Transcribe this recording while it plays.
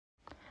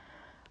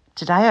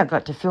Today I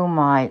got to fill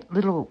my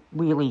little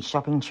wheelie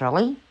shopping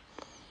trolley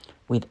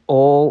with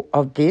all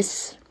of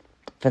this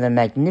for the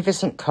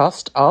magnificent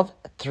cost of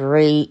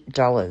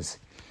 $3.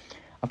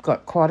 I've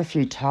got quite a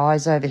few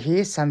ties over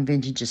here, some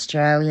vintage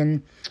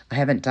Australian. I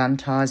haven't done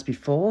ties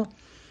before.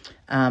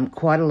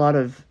 Quite a lot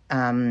of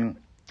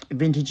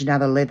vintage and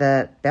other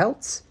leather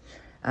belts,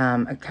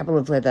 a couple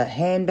of leather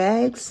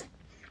handbags,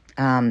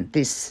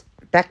 this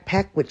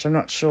backpack, which I'm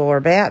not sure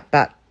about,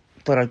 but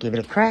thought I'd give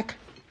it a crack.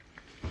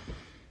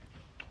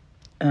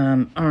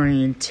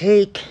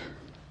 Orientique,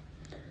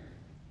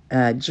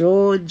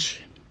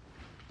 George,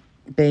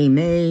 Be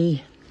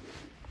Me,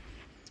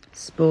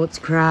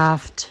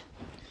 Sportscraft,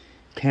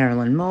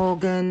 Carolyn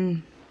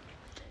Morgan,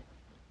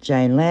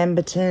 Jane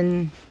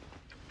Lamberton,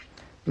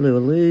 Blue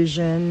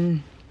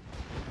Illusion,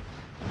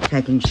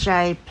 Taking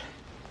Shape,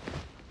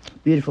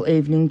 beautiful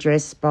evening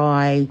dress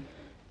by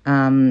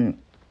Light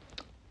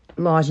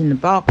in the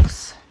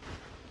Box,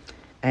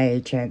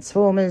 a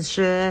Transformers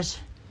shirt,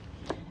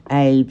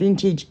 a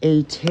vintage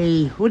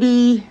E.T.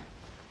 hoodie,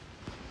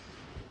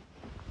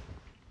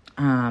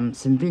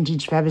 some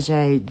vintage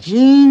Fabergé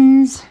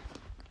jeans,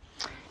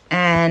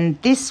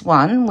 and this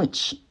one,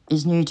 which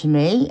is new to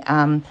me,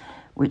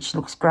 which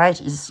looks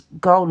great, is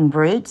Golden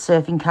Breed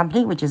Surfing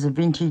Company, which is a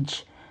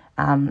vintage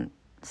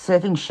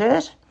surfing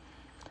shirt,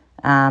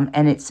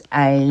 and it's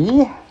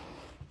a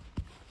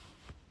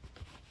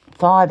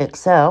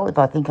 5XL, if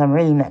I think I'm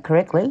reading that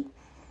correctly.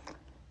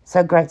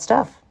 So great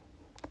stuff.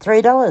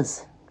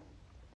 $3.